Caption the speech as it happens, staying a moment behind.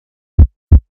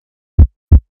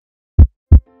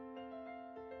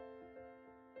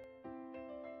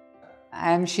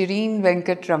I am Shirin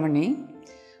Venkatramani,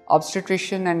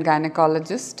 obstetrician and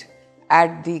gynecologist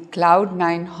at the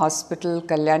Cloudnine Hospital,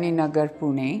 Kalyani Nagar,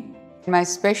 Pune. My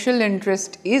special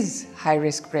interest is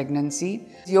high-risk pregnancy,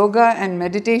 yoga and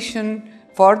meditation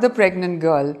for the pregnant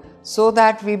girl so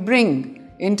that we bring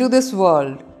into this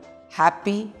world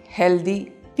happy,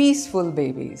 healthy, peaceful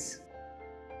babies.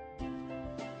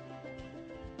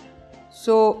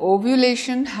 So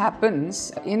ovulation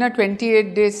happens in a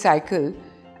 28-day cycle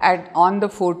on the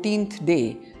 14th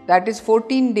day. That is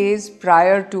 14 days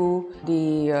prior to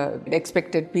the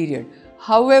expected period.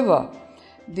 However,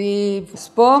 the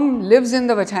sperm lives in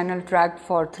the vaginal tract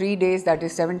for 3 days, that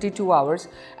is 72 hours,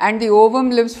 and the ovum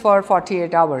lives for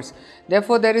 48 hours.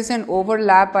 Therefore, there is an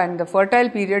overlap and the fertile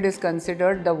period is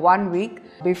considered the 1 week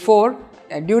before,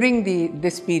 during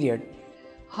this period.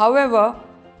 However,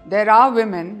 there are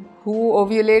women who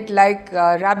ovulate like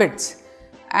rabbits,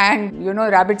 and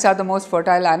rabbits are the most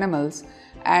fertile animals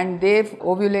and they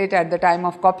ovulate at the time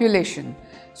of copulation.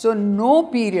 So no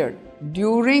period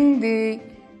during the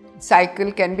cycle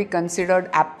can be considered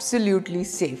absolutely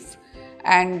safe,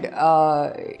 and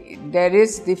there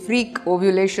is the freak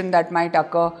ovulation that might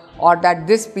occur, or that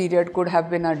this period could have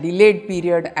been a delayed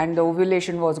period and the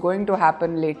ovulation was going to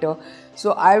happen later.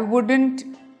 So I wouldn't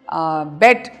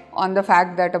bet on the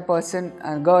fact that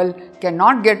a girl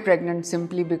cannot get pregnant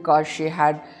simply because she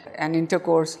had an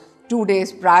intercourse 2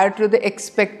 days prior to the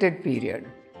expected period.